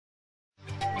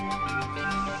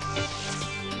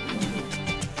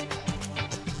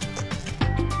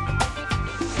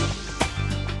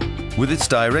With its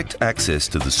direct access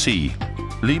to the sea,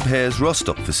 Liebherr's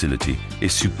Rostock facility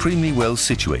is supremely well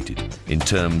situated in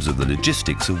terms of the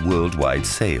logistics of worldwide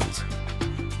sales.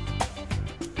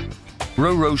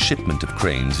 Ro-ro shipment of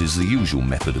cranes is the usual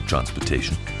method of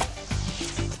transportation.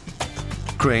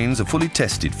 Cranes are fully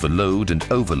tested for load and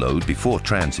overload before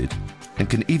transit and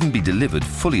can even be delivered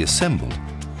fully assembled,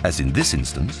 as in this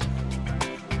instance.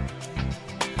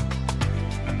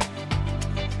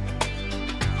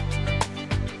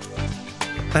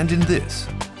 And in this,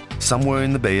 somewhere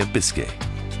in the Bay of Biscay.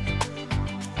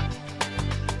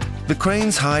 The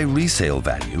crane's high resale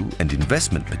value and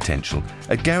investment potential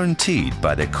are guaranteed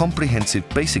by their comprehensive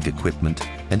basic equipment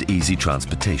and easy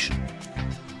transportation.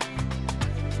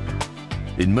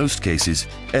 In most cases,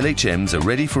 LHMs are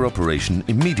ready for operation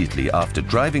immediately after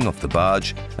driving off the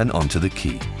barge and onto the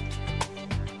quay.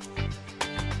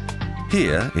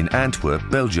 Here in Antwerp,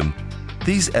 Belgium,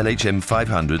 these LHM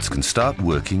 500s can start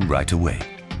working right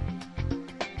away.